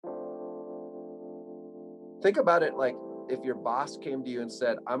Think about it like if your boss came to you and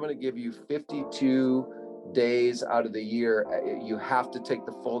said, I'm going to give you 52 days out of the year. You have to take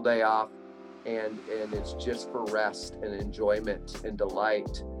the full day off, and it's just for rest and enjoyment and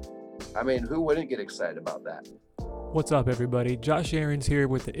delight. I mean, who wouldn't get excited about that? What's up, everybody? Josh Aarons here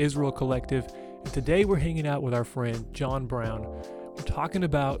with the Israel Collective, and today we're hanging out with our friend John Brown. We're talking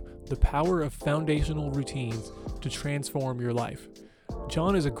about the power of foundational routines to transform your life.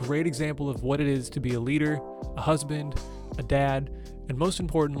 John is a great example of what it is to be a leader, a husband, a dad, and most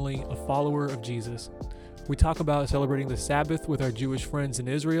importantly, a follower of Jesus. We talk about celebrating the Sabbath with our Jewish friends in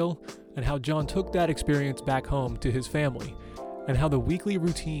Israel and how John took that experience back home to his family, and how the weekly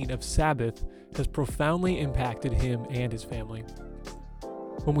routine of Sabbath has profoundly impacted him and his family.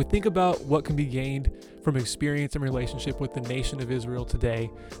 When we think about what can be gained from experience and relationship with the nation of Israel today,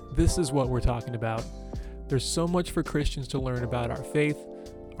 this is what we're talking about. There's so much for Christians to learn about our faith,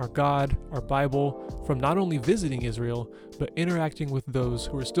 our God, our Bible, from not only visiting Israel, but interacting with those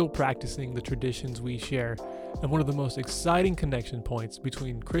who are still practicing the traditions we share. And one of the most exciting connection points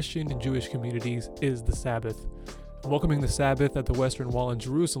between Christian and Jewish communities is the Sabbath. Welcoming the Sabbath at the Western Wall in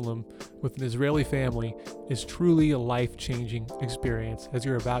Jerusalem with an Israeli family is truly a life-changing experience, as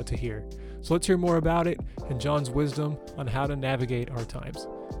you're about to hear. So let's hear more about it and John's wisdom on how to navigate our times.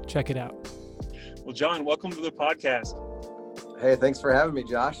 Check it out. Well, John, welcome to the podcast. Hey, thanks for having me,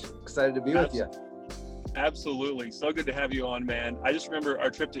 Josh. Excited to be with you. Absolutely. So good to have you on, man. I just remember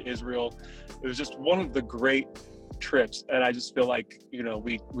our trip to Israel. It was just one of the great trips, and I just feel like, you know,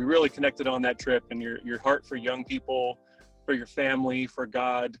 we really connected on that trip, and your heart for young people, for your family, for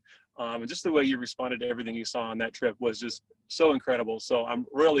God, and just the way you responded to everything you saw on that trip was just so incredible. So I'm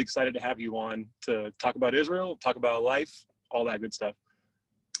really excited to have you on to talk about Israel, talk about life, all that good stuff.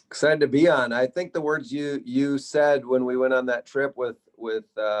 Excited to be on. I think the words you said when we went on that trip with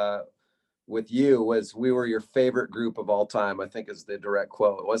you was, we were your favorite group of all time, I think is the direct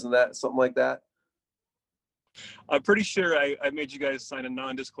quote. Wasn't that something like that? I'm pretty sure I made you guys sign a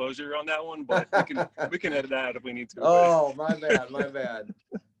non-disclosure on that one, but we can edit that out if we need to. Oh, my bad.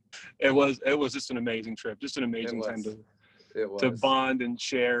 It was just an amazing trip, just an amazing time to bond and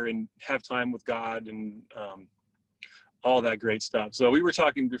share and have time with God and all that great stuff. So we were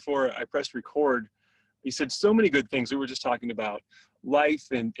talking before I pressed record. You said so many good things. We were just talking about life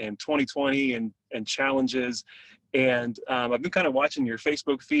and 2020 and challenges. And I've been kind of watching your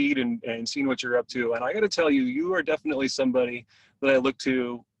Facebook feed and seeing what you're up to. And I got to tell you, you are definitely somebody that I look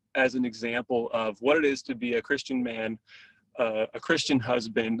to as an example of what it is to be a Christian man, a Christian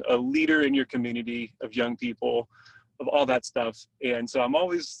husband, a leader in your community of young people, of all that stuff. And so I'm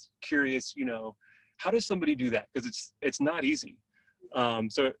always curious, you know, how does somebody do that? Because it's not easy.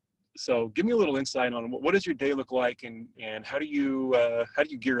 So give me a little insight on what does your day look like, and how do you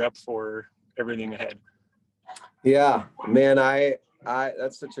gear up for everything ahead? Yeah, man, I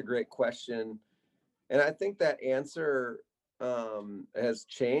that's such a great question. And I think that answer has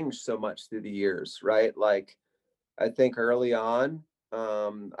changed so much through the years, right? Like, I think early on,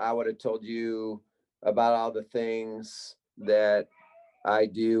 I would have told you about all the things that I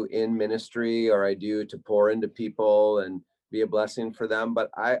do in ministry, or I do to pour into people and be a blessing for them. But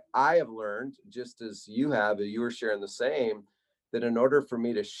I have learned, just as you have, and you were sharing the same, that in order for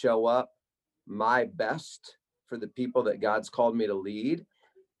me to show up my best for the people that God's called me to lead,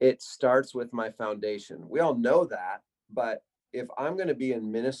 it starts with my foundation. We all know that, but if I'm going to be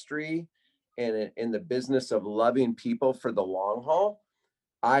in ministry and in the business of loving people for the long haul,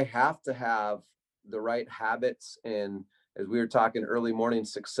 I have to have the right habits, and, as we were talking, early morning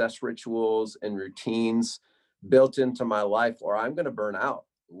success rituals and routines built into my life, or I'm going to burn out.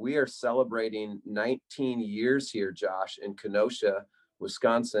 We are celebrating 19 years here, Josh, in Kenosha,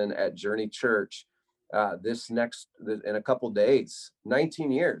 Wisconsin at Journey Church in a couple days.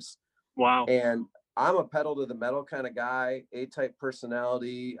 19 years. Wow. And I'm a pedal to the metal kind of guy, A-type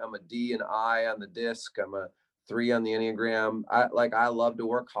personality. I'm a D and I on the disc. I'm a 3 on the Enneagram. I love to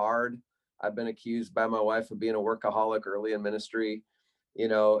work hard. I've been accused by my wife of being a workaholic early in ministry, you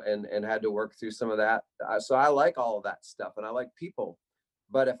know, and had to work through some of that. So I like all of that stuff, and I like people.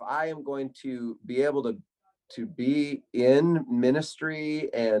 But if I am going to be able to be in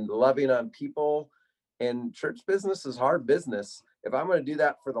ministry and loving on people, and church business is hard business, if I'm going to do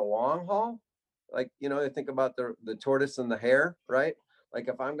that for the long haul, like, you know, I think about the tortoise and the hare, right? Like,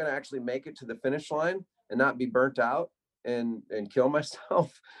 if I'm going to actually make it to the finish line and not be burnt out and kill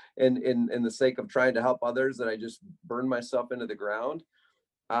myself in the sake of trying to help others, that I just burn myself into the ground,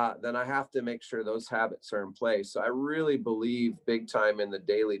 then I have to make sure those habits are in place. So I really believe big time in the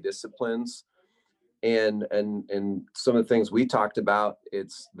daily disciplines and some of the things we talked about,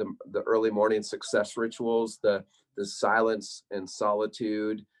 it's the early morning success rituals, the silence and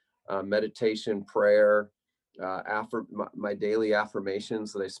solitude, meditation, prayer, my daily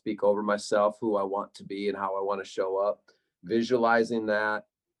affirmations that I speak over myself, who I want to be and how I want to show up, visualizing that,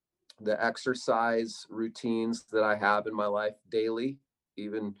 the exercise routines that I have in my life daily,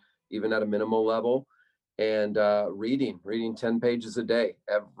 even at a minimal level, and reading 10 pages a day,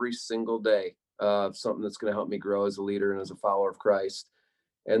 every single day, something that's going to help me grow as a leader and as a follower of Christ.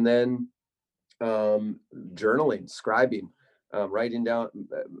 And then journaling, scribing, writing down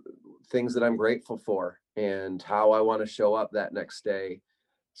things that I'm grateful for and how I want to show up that next day.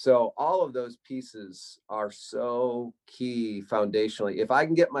 So all of those pieces are so key foundationally. If I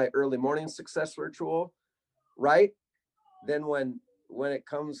can get my early morning success ritual right, then when it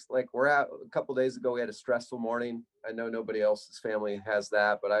comes, like a couple days ago, we had a stressful morning. I know nobody else's family has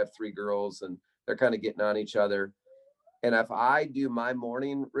that, but I have 3 girls and they're kind of getting on each other. And if I do my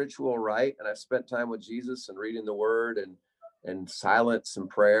morning ritual right, and I've spent time with Jesus and reading the word and silence and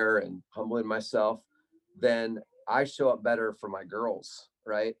prayer and humbling myself, then I show up better for my girls,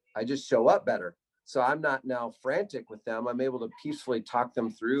 right? I just show up better. So I'm not now frantic with them. I'm able to peacefully talk them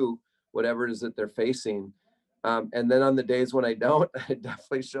through whatever it is that they're facing. And then on the days when I don't, it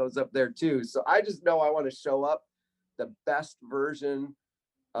definitely shows up there too. So I just know I want to show up the best version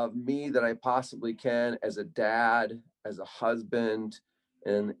of me that I possibly can as a dad, as a husband,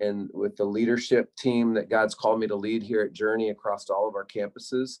 and with the leadership team that God's called me to lead here at Journey across all of our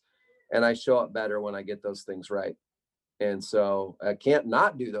campuses. And I show up better when I get those things right. And so I can't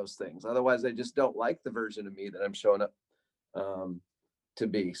not do those things. Otherwise, I just don't like the version of me that I'm showing up to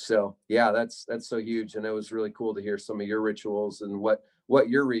be. So yeah, that's so huge. And it was really cool to hear some of your rituals and what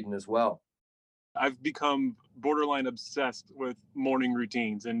you're reading as well. I've become borderline obsessed with morning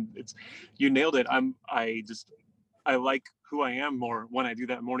routines, and you nailed it. I like who I am more when I do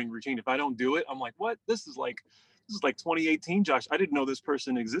that morning routine. If I don't do it, I'm like, what? This is like 2018, Josh. I didn't know this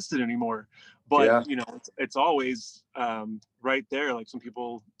person existed anymore. But yeah. It's always right there. Like some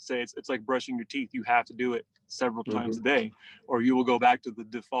people say, it's like brushing your teeth. You have to do it several times a day, or you will go back to the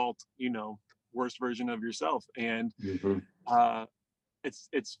default, worst version of yourself. And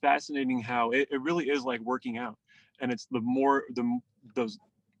it's fascinating how it really is like working out, and it's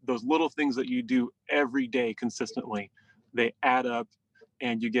those little things that you do every day consistently, they add up,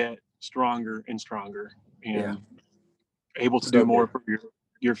 and you get stronger and stronger, and able to do more for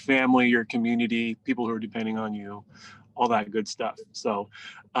your family, your community, people who are depending on you, all that good stuff. So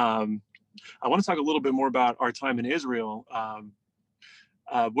I want to talk a little bit more about our time in Israel.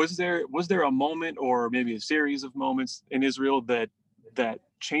 Was there a moment, or maybe a series of moments in Israel that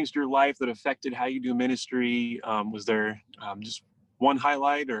changed your life, that affected how you do ministry? Was there just one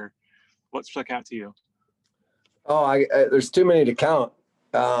highlight, or what stuck out to you? Oh, there's too many to count.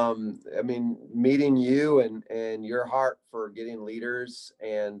 I mean, meeting you and your heart for getting leaders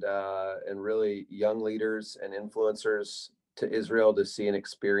and really young leaders and influencers to Israel to see and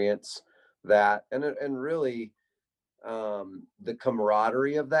experience that, and really the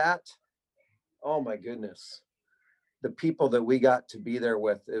camaraderie of that. Oh my goodness. The people that we got to be there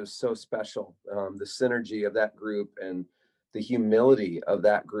with, it was so special. The synergy of that group and the humility of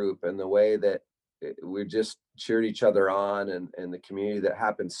that group and the way that we just cheered each other on, and the community that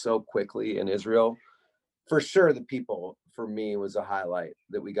happened so quickly in Israel. For sure, the people for me was a highlight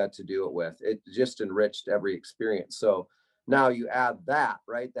that we got to do it with. It just enriched every experience. So now you add that,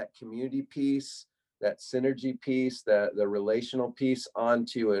 right? That community piece, that synergy piece, the relational piece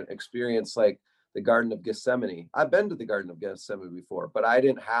onto an experience like the Garden of Gethsemane. I've been to the Garden of Gethsemane before, but I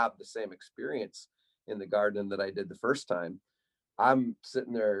didn't have the same experience in the garden that I did the first time. I'm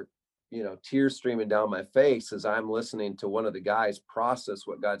sitting there, tears streaming down my face as I'm listening to one of the guys process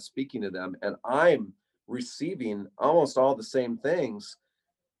what God's speaking to them. And I'm receiving almost all the same things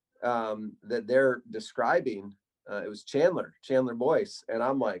that they're describing. It was Chandler Boyce. And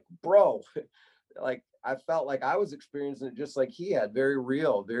I'm like, bro, like, I felt like I was experiencing it just like he had, very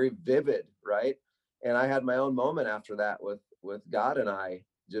real, very vivid. Right. And I had my own moment after that with God, and I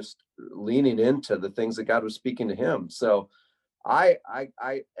just leaning into the things that God was speaking to him. So I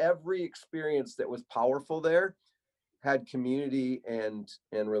every experience that was powerful there had community and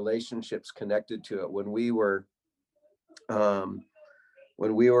relationships connected to it. When we were at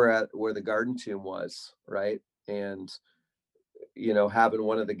where the garden tomb was, right, and having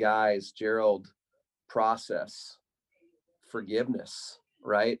one of the guys, Gerald, process forgiveness,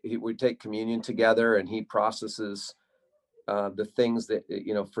 right? We take communion together, and he processes the things that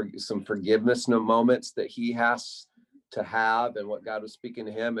for some forgiveness moments that he has to have and what God was speaking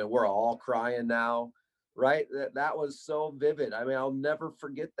to him. And we're all crying now, right? That was so vivid. I mean, I'll never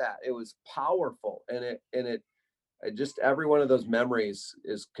forget that. It was powerful. And it just, every one of those memories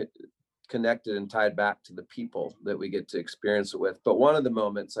is connected and tied back to the people that we get to experience it with. But one of the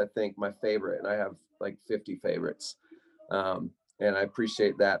moments, I think my favorite, and I have like 50 favorites, and I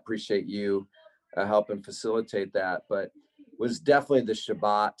appreciate you helping facilitate that, but was definitely the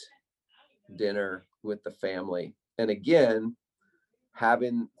Shabbat dinner with the family. And again,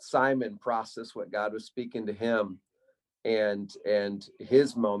 having Simon process what God was speaking to him, and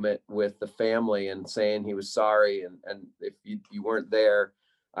his moment with the family and saying he was sorry. And if you weren't there,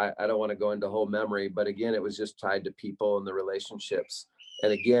 I don't want to go into whole memory, but again, it was just tied to people and the relationships.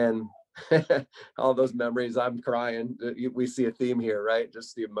 And again, all those memories, I'm crying. We see a theme here, right?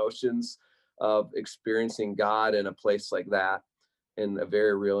 Just the emotions of experiencing God in a place like that in a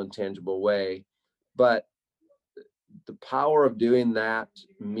very real and tangible way. But the power of doing that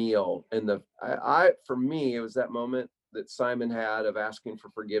meal, and for me, it was that moment that Simon had of asking for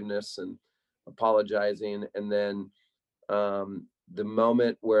forgiveness and apologizing. And then the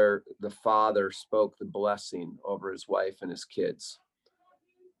moment where the father spoke the blessing over his wife and his kids.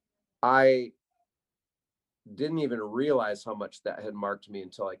 I didn't even realize how much that had marked me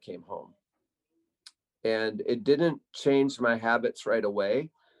until I came home. And it didn't change my habits right away.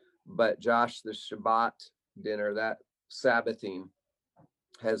 But Josh, the Shabbat dinner, that Sabbathing,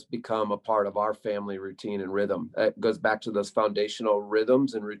 has become a part of our family routine and rhythm. It goes back to those foundational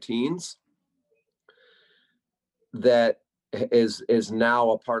rhythms and routines that is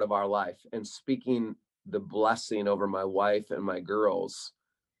now a part of our life. And speaking the blessing over my wife and my girls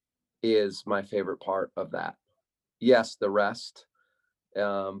is my favorite part of that. Yes, the rest,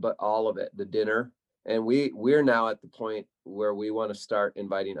 but all of it, the dinner. And we're now at the point where we want to start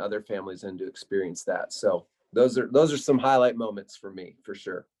inviting other families in to experience that. So those are some highlight moments for me, for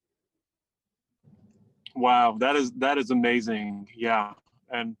sure. Wow, that is amazing. Yeah.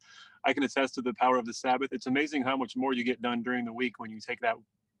 And I can attest to the power of the Sabbath. It's amazing how much more you get done during the week when you take that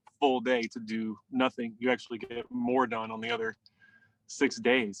full day to do nothing. You actually get more done on the other 6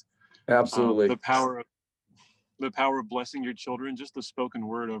 days. Absolutely. The power of blessing your children, just the spoken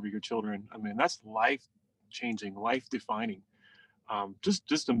word over your children. I mean, that's life changing, life defining.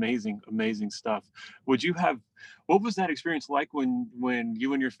 Just amazing stuff. What was that experience like when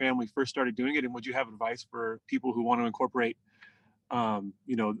you and your family first started doing it? And would you have advice for people who want to incorporate a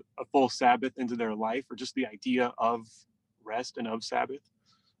full Sabbath into their life, or just the idea of rest and of Sabbath?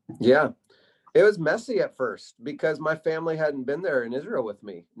 Yeah, it was messy at first because my family hadn't been there in Israel with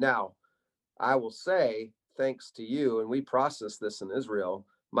me. Now, I will say, thanks to you, and we processed this in Israel,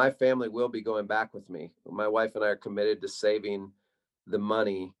 my family will be going back with me. My wife and I are committed to saving the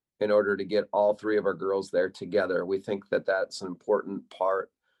money in order to get all three of our girls there together. We think that that's an important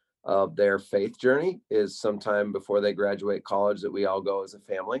part of their faith journey, is sometime before they graduate college that we all go as a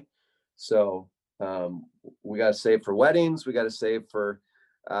family. So we got to save for weddings. We got to save for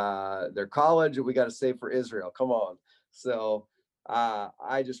their college, and we got to save for Israel. Come on. So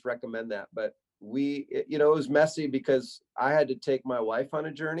I just recommend that. But it was messy because I had to take my wife on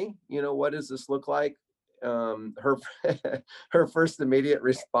a journey. What does this look like? Her first immediate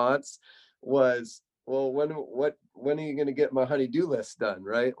response was, well, when are you going to get my honey-do list done?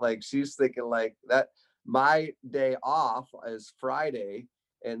 Right? Like, she's thinking like that. My day off is Friday.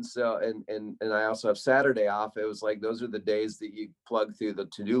 And so, and I also have Saturday off. It was like, those are the days that you plug through the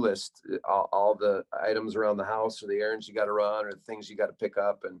to-do list, all the items around the house, or the errands you got to run, or the things you got to pick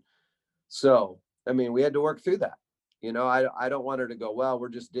up. And so, I mean, we had to work through that. I don't want her to go, well, we're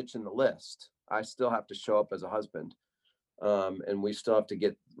just ditching the list. I still have to show up as a husband. And we still have to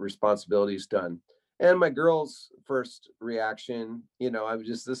get responsibilities done. And my girls' first reaction,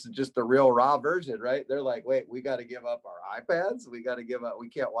 this is just the real raw version, right? They're like, wait, we got to give up our iPads. We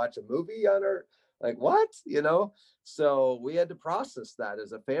can't watch a movie on our, like, what? So we had to process that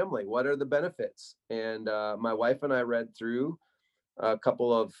as a family. What are the benefits? And my wife and I read through a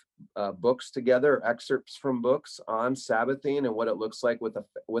couple of books together, excerpts from books on Sabbathing and what it looks like with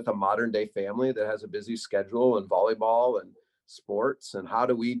a modern day family that has a busy schedule and volleyball and sports, and how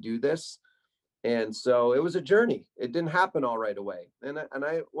do we do this? And so it was a journey. It didn't happen all right away. And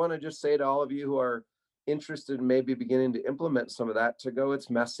I want to just say to all of you who are interested in maybe beginning to implement some of that, to go, it's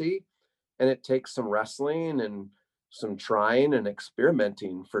messy and it takes some wrestling and some trying and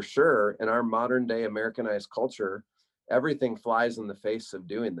experimenting, for sure. In our modern day Americanized culture, everything flies in the face of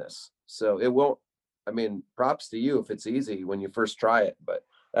doing this. So it won't, props to you if it's easy when you first try it, but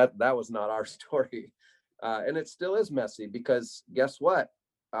that was not our story. And it still is messy because guess what?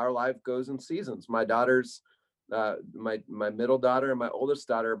 Our life goes in seasons. My daughters My middle daughter and my oldest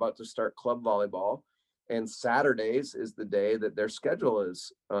daughter are about to start club volleyball, and Saturdays is the day that their schedule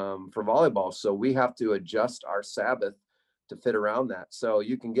is for volleyball. So we have to adjust our Sabbath to fit around that. So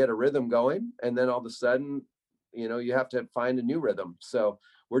you can get a rhythm going, and then all of a sudden, you have to find a new rhythm. So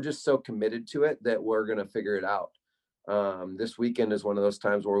we're just so committed to it that we're going to figure it out. This weekend is one of those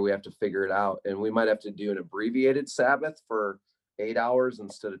times where we have to figure it out, and we might have to do an abbreviated Sabbath for 8 hours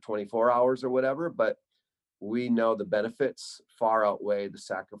instead of 24 hours or whatever, but we know the benefits far outweigh the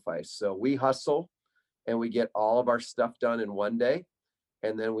sacrifice. So we hustle and we get all of our stuff done in one day,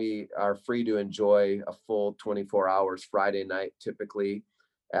 and then we are free to enjoy a full 24 hours. Friday night, typically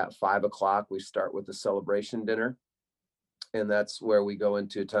at 5:00, we start with the celebration dinner, and that's where we go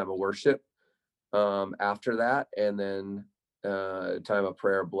into a time of worship after that, and then time of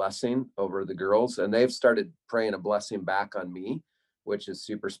prayer blessing over the girls, and they've started praying a blessing back on me, which is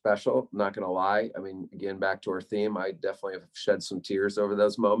super special. I'm not gonna lie. I mean, again, back to our theme, I definitely have shed some tears over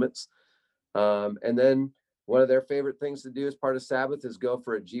those moments. And then one of their favorite things to do as part of Sabbath is go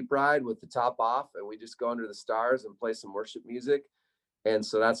for a Jeep ride with the top off, and we just go under the stars and play some worship music. And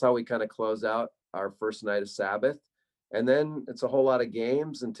so that's how we kind of close out our first night of Sabbath. And then it's a whole lot of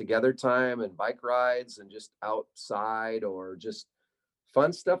games and together time and bike rides and just outside, or just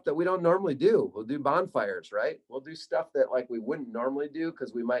fun stuff that we don't normally do. We'll do bonfires, right? We'll do stuff that like we wouldn't normally do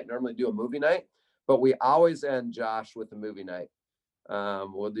because we might normally do a movie night, but we always end, Josh, with a movie night.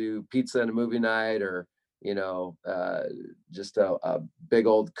 We'll do pizza and a movie night, or just a big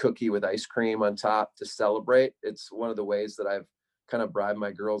old cookie with ice cream on top to celebrate. It's one of the ways that I've kind of bribed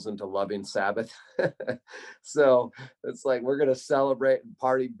my girls into loving Sabbath. So it's like, we're going to celebrate and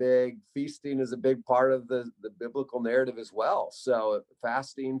party big. Feasting is a big part of the biblical narrative as well. So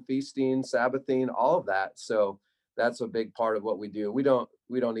fasting, feasting, Sabbathing, all of that. So that's a big part of what we do. We don't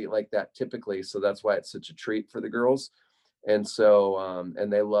eat like that typically. So that's why it's such a treat for the girls. And so,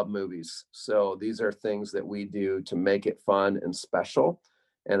 and they love movies. So these are things that we do to make it fun and special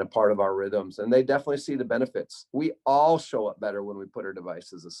and a part of our rhythms. And they definitely see the benefits. We all show up better when we put our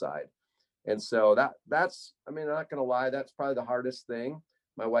devices aside. And so that's, I mean, I'm not going to lie, that's probably the hardest thing.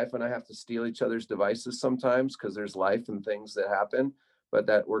 My wife and I have to steal each other's devices sometimes because there's life and things that happen, but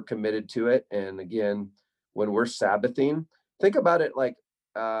that we're committed to it. And again, when we're Sabbathing, think about it like,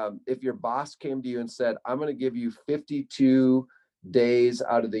 if your boss came to you and said, I'm going to give you 52 days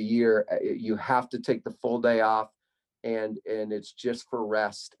out of the year, you have to take the full day off, and it's just for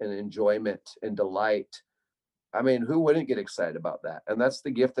rest and enjoyment and delight. I mean, who wouldn't get excited about that? And that's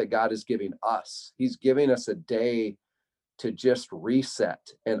the gift that God is giving us. He's giving us a day to just reset.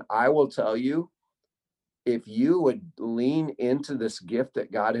 And I will tell you, if you would lean into this gift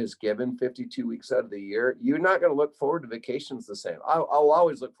that God has given 52 weeks out of the year, you're not going to look forward to vacations the same. I'll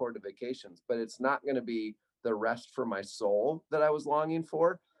always look forward to vacations, but it's not going to be the rest for my soul that I was longing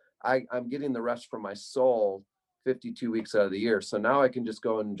for. I'm getting the rest for my soul 52 weeks out of the year. So now I can just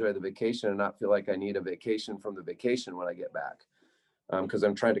go and enjoy the vacation and not feel like I need a vacation from the vacation when I get back. Because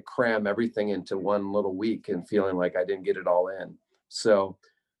I'm trying to cram everything into one little week and feeling like I didn't get it all in. So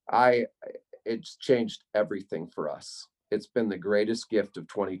it's changed everything for us. It's been the greatest gift of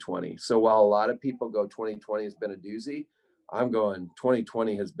 2020. So while a lot of people go 2020 has been a doozy, I'm going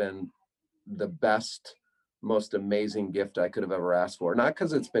 2020 has been the best, most amazing gift I could have ever asked for. Not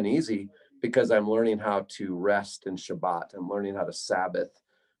because it's been easy, because I'm learning how to rest in Shabbat. I'm learning how to Sabbath.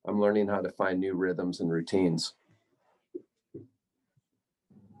 I'm learning how to find new rhythms and routines.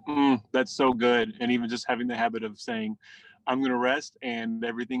 That's so good. And even just having the habit of saying, I'm going to rest, and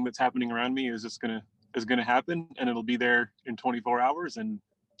everything that's happening around me is just going to happen, and it'll be there in 24 hours. And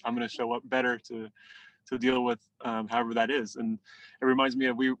I'm going to show up better to deal with however that is. And it reminds me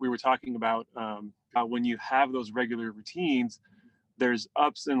of, we were talking about when you have those regular routines, there's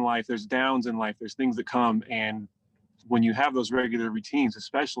ups in life, there's downs in life, there's things that come. And when you have those regular routines,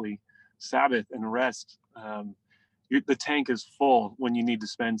 especially Sabbath and rest, the tank is full when you need to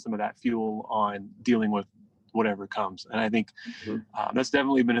spend some of that fuel on dealing with whatever comes. And I think that's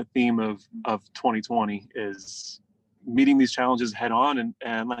definitely been a theme of 2020, is meeting these challenges head on.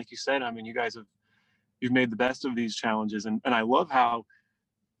 And like you said, I mean, you've made the best of these challenges. And I love how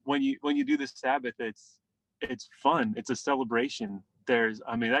when you do this Sabbath, it's fun. It's a celebration.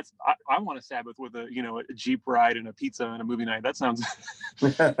 I want a Sabbath with a Jeep ride and a pizza and a movie night. That sounds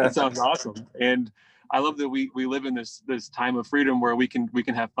that sounds awesome. And I love that we live in this time of freedom where we can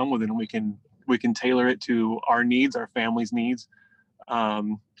have fun with it, and we can tailor it to our needs, our family's needs,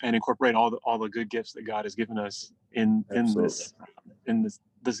 and incorporate all the good gifts that God has given us in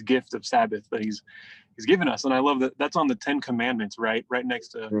this gift of Sabbath that He's given us. And I love that that's on the 10 Commandments, right next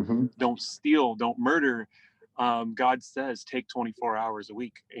to don't steal, don't murder, God says, take 24 hours a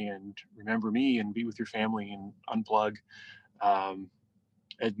week and remember me and be with your family and unplug.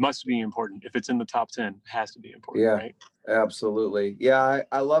 It must be important. If it's in the top 10, it has to be important, yeah, right? Absolutely. Yeah,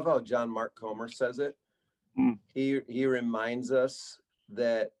 I love how John Mark Comer says it. Mm. He reminds us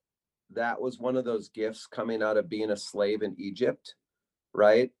that was one of those gifts coming out of being a slave in Egypt,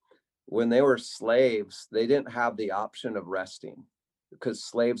 right? When they were slaves, they didn't have the option of resting because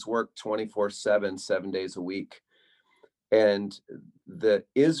slaves worked 24/7, 7 days a week. And the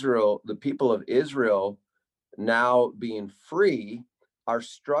people of Israel, now being free, are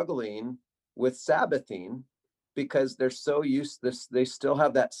struggling with Sabbathing because they're so used to this. They still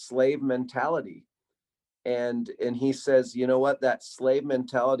have that slave mentality. And he says, you know what? That slave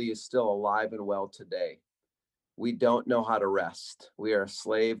mentality is still alive and well today. We don't know how to rest. We are a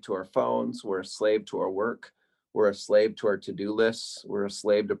slave to our phones. We're a slave to our work. We're a slave to our to-do lists. We're a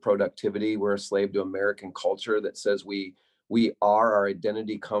slave to productivity. We're a slave to American culture that says our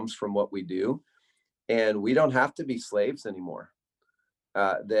identity comes from what we do. And we don't have to be slaves anymore.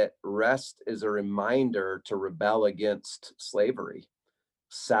 That rest is a reminder to rebel against slavery.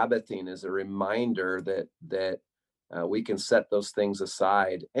 Sabbathing is a reminder that we can set those things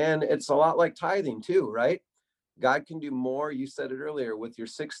aside. And it's a lot like tithing too, right? God can do more, you said it earlier, with your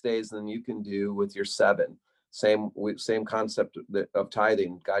 6 days than you can do with your 7. Same concept of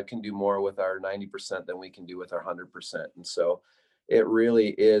tithing. God can do more with our 90% than we can do with our 100%. And so it really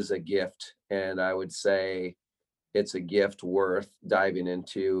is a gift. And I would say it's a gift worth diving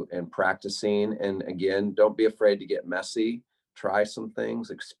into and practicing. And again, don't be afraid to get messy. Try some things,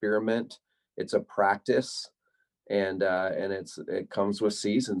 experiment. It's a practice. And it comes with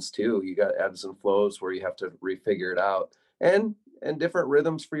seasons too. You got ebbs and flows where you have to refigure it out, and different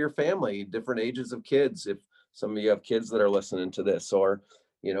rhythms for your family, different ages of kids. If some of you have kids that are listening to this, or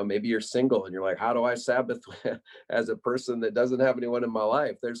maybe you're single and you're like, how do I Sabbath as a person that doesn't have anyone in my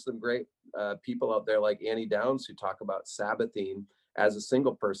life? There's some great people out there like Annie Downs who talk about Sabbathing as a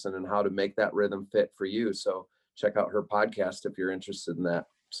single person and how to make that rhythm fit for you. So check out her podcast if you're interested in that.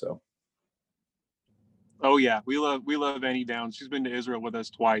 So. Oh yeah, we love Annie Downs. She's been to Israel with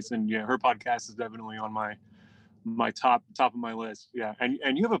us twice, and yeah, her podcast is definitely on my top of my list. Yeah,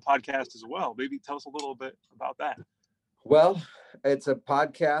 and you have a podcast as well. Maybe tell us a little bit about that. Well, it's a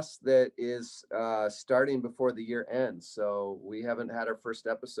podcast that is starting before the year ends. So we haven't had our first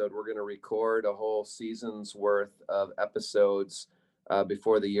episode. We're going to record a whole season's worth of episodes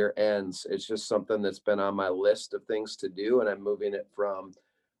before the year ends. It's just something that's been on my list of things to do, and I'm moving it from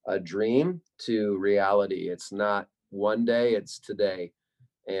a dream to reality. It's not one day, it's today.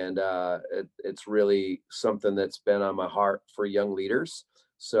 And it's really something that's been on my heart for young leaders.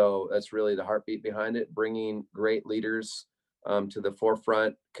 So that's really the heartbeat behind it, bringing great leaders to the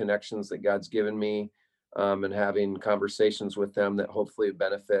forefront, connections that God's given me, and having conversations with them that hopefully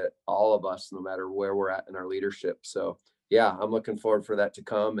benefit all of us, no matter where we're at in our leadership. So yeah, I'm looking forward for that to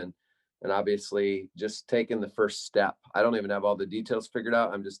come. And obviously just taking the first step. I don't even have all the details figured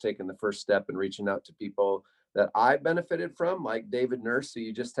out. I'm just taking the first step and reaching out to people that I benefited from, like David Nurse, who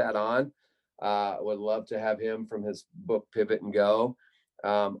you just had on. Would love to have him from his book, Pivot and Go,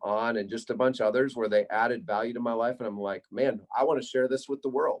 on, and just a bunch of others where they added value to my life. And I'm like, man, I want to share this with the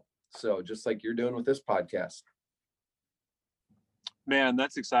world. So just like you're doing with this podcast. Man,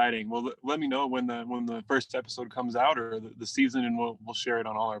 that's exciting. Well, let me know when the first episode comes out, or the season, and we'll share it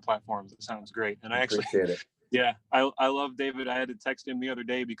on all our platforms. It sounds great. And I actually appreciate it. Yeah, I love David. I had to text him the other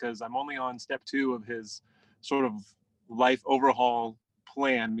day because I'm only on step 2 of his sort of life overhaul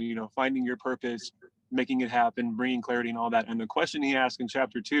plan, finding your purpose, making it happen, bringing clarity and all that. And the question he asked in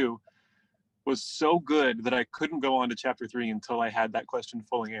chapter 2 was so good that I couldn't go on to chapter 3 until I had that question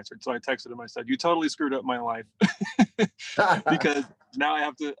fully answered. So I texted him. I said, "You totally screwed up my life," because now I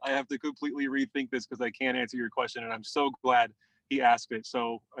have to completely rethink this because I can't answer your question. And I'm so glad he asked it.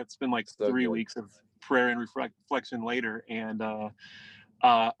 So it's been like 3 weeks of prayer and reflection later, and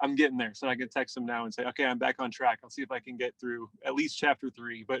I'm getting there. So I can text him now and say, okay, I'm back on track. I'll see if I can get through at least chapter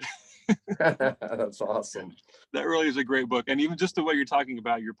 3. But that's awesome. That really is a great book. And even just the way you're talking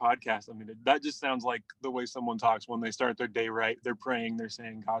about your podcast, I mean, that just sounds like the way someone talks when they start their day right. They're praying, they're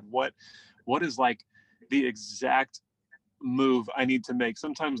saying, God, what is like the exact move I need to make?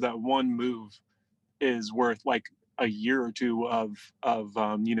 Sometimes that one move is worth like a year or two of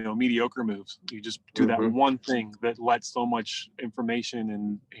mediocre moves. You just do that one thing that lets so much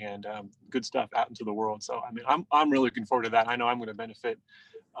information and good stuff out into the world. So I mean, I'm really looking forward to that. I know I'm going to benefit.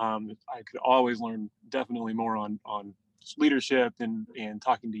 I could always learn definitely more on leadership and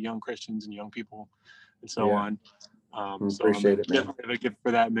talking to young Christians and young people and so on. So appreciate it, man. Definitely have a gift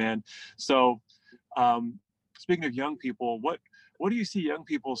for that, man. So speaking of young people, what do you see young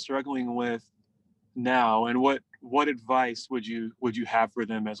people struggling with now, and what advice would you have for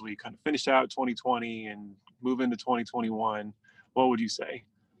them as we kind of finish out 2020 and move into 2021? What would you say?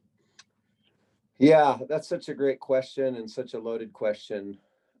 Yeah, that's such a great question and such a loaded question.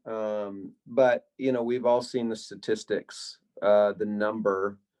 But we've all seen the statistics, the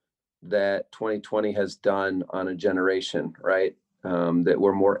number that 2020 has done on a generation, right? That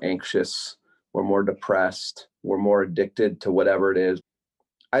we're more anxious, we're more depressed, we're more addicted to whatever it is.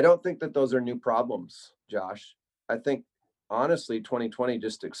 I don't think that those are new problems, Josh. I think honestly, 2020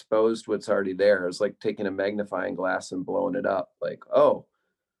 just exposed what's already there. It's like taking a magnifying glass and blowing it up. Like, oh,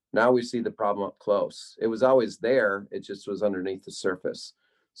 now we see the problem up close. It was always there. It just was underneath the surface.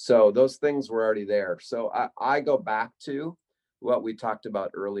 So those things were already there. So I go back to what we talked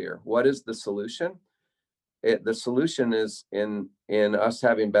about earlier. What is the solution? The solution is in us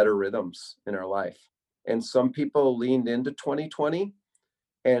having better rhythms in our life. And some people leaned into 2020,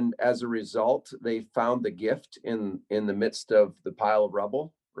 and as a result, they found the gift in the midst of the pile of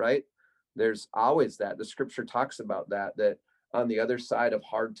rubble, right? There's always that. The scripture talks about that on the other side of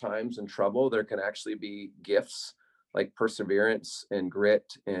hard times and trouble, there can actually be gifts like perseverance and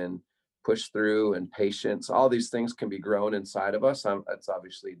grit and push through and patience. All these things can be grown inside of us. That's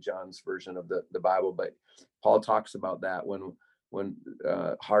obviously John's version of the Bible, but Paul talks about that when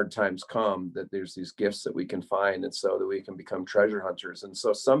hard times come, that there's these gifts that we can find, and so that we can become treasure hunters. And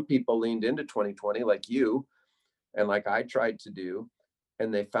so some people leaned into 2020 like you and like I tried to do,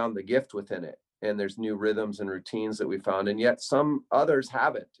 and they found the gift within it. And there's new rhythms and routines that we found. And yet some others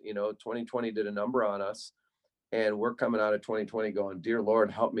haven't. 2020 did a number on us, and we're coming out of 2020 going, dear Lord,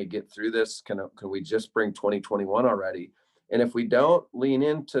 help me get through this. Can we just bring 2021 already? And if we don't lean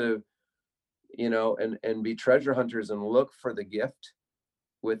into, and be treasure hunters and look for the gift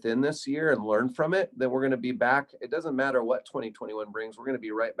within this year and learn from it, then we're going to be back. It doesn't matter what 2021 brings. We're going to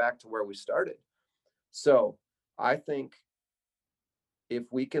be right back to where we started. So I think if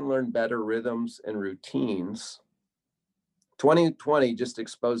we can learn better rhythms and routines, 2020 just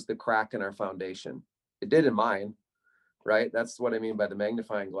exposed the crack in our foundation. It did in mine, right? That's what I mean by the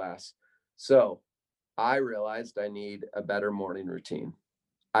magnifying glass. So I realized I need a better morning routine.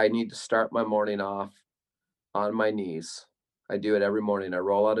 I need to start my morning off on my knees. I do it every morning. I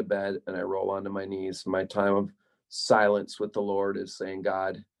roll out of bed and I roll onto my knees. My time of silence with the Lord is saying,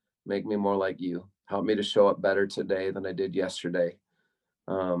 God, make me more like you. Help me to show up better today than I did yesterday.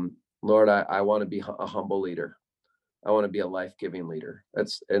 Lord, I want to be a humble leader. I want to be a life-giving leader.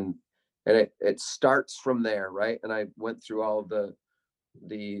 And it starts from there, right? And I went through all of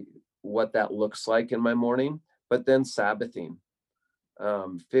the what that looks like in my morning, but then Sabbathing.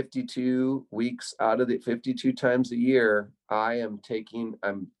 52 weeks out of the 52 times a year, I'm taking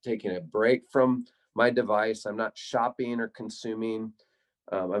a break from my device. I'm not shopping or consuming.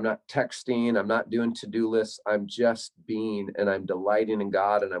 I'm not texting. I'm not doing to-do lists. I'm just being, and I'm delighting in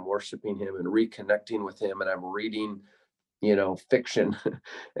God, and I'm worshiping him and reconnecting with him. And I'm reading, fiction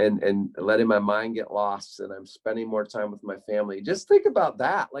and letting my mind get lost. And I'm spending more time with my family. Just think about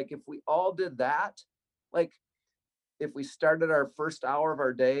that. Like if we all did that, like if we started our first hour of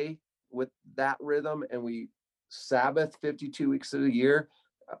our day with that rhythm and we Sabbath 52 weeks of the year,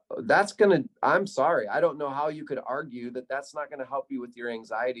 I'm sorry, I don't know how you could argue that that's not going to help you with your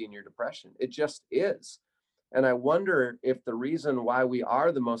anxiety and your depression. It just is. And I wonder if the reason why we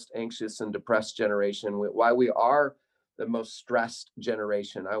are the most anxious and depressed generation, why we are the most stressed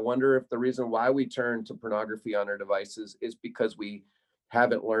generation, I wonder if the reason why we turn to pornography on our devices is because we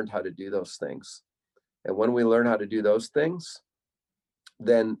haven't learned how to do those things. And when we learn how to do those things,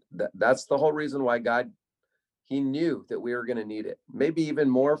 then that's the whole reason why God, he knew that we were going to need it. Maybe even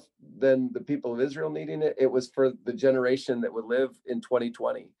more than the people of Israel needing it. It was for the generation that would live in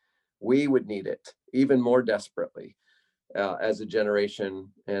 2020. We would need it even more desperately as a generation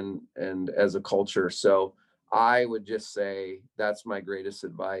and as a culture. So I would just say that's my greatest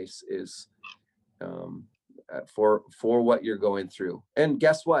advice is for what you're going through. And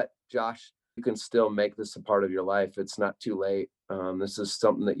guess what, Josh? You can still make this a part of your life. It's not too late. This is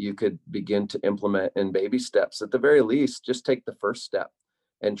something that you could begin to implement in baby steps. At the very least, just take the first step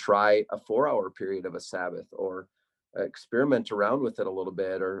and try a 4-hour period of a Sabbath, or experiment around with it a little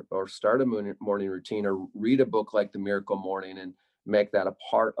bit, or start a morning routine, or read a book like The Miracle Morning and make that a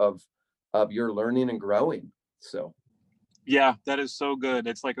part of your learning and growing. So, yeah, that is so good.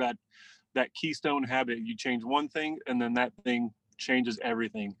 It's like that keystone habit. You change one thing and then that thing changes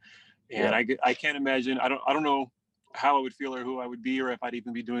everything. And yeah. I can't imagine, I don't know how I would feel or who I would be, or if I'd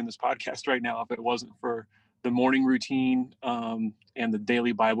even be doing this podcast right now if it wasn't for the morning routine and the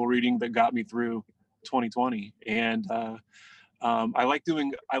daily Bible reading that got me through 2020. And I like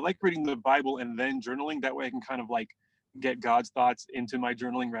reading the Bible and then journaling. That way I can kind of like get God's thoughts into my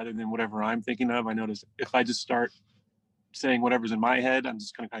journaling rather than whatever I'm thinking of. I notice if I just start saying whatever's in my head, I'm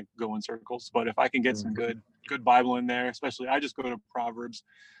just going to kind of go in circles. But if I can get some good Bible in there, especially I just go to Proverbs.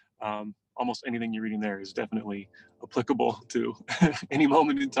 Almost anything you're reading there is definitely applicable to any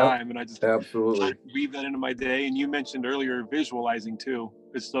moment in time. And I just absolutely weave that into my day. And you mentioned earlier visualizing too.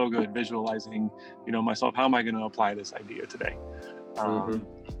 It's so good visualizing, myself. How am I going to apply this idea today?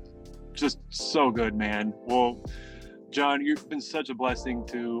 Just so good, man. Well, John, you've been such a blessing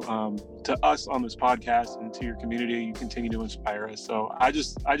to us on this podcast and to your community. You continue to inspire us. So I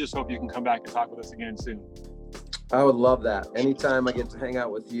just hope you can come back and talk with us again soon. I would love that. Anytime I get to hang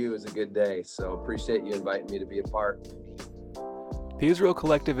out with you is a good day. So appreciate you inviting me to be a part. The Israel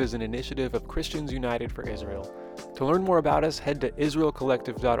Collective is an initiative of Christians United for Israel. To learn more about us, head to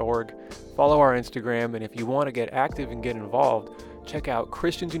israelcollective.org, follow our Instagram, and if you want to get active and get involved, check out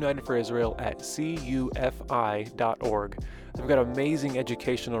Christians United for Israel at cufi.org. They've got amazing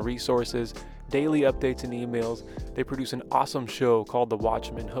educational resources, daily updates and emails. They produce an awesome show called The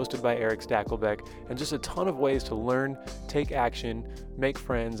Watchman, hosted by Eric Stackelbeck, and just a ton of ways to learn, take action, make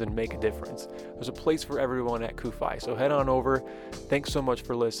friends, and make a difference. There's a place for everyone at CUFI, so head on over. Thanks so much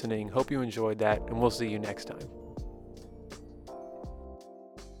for listening. Hope you enjoyed that, and we'll see you next time.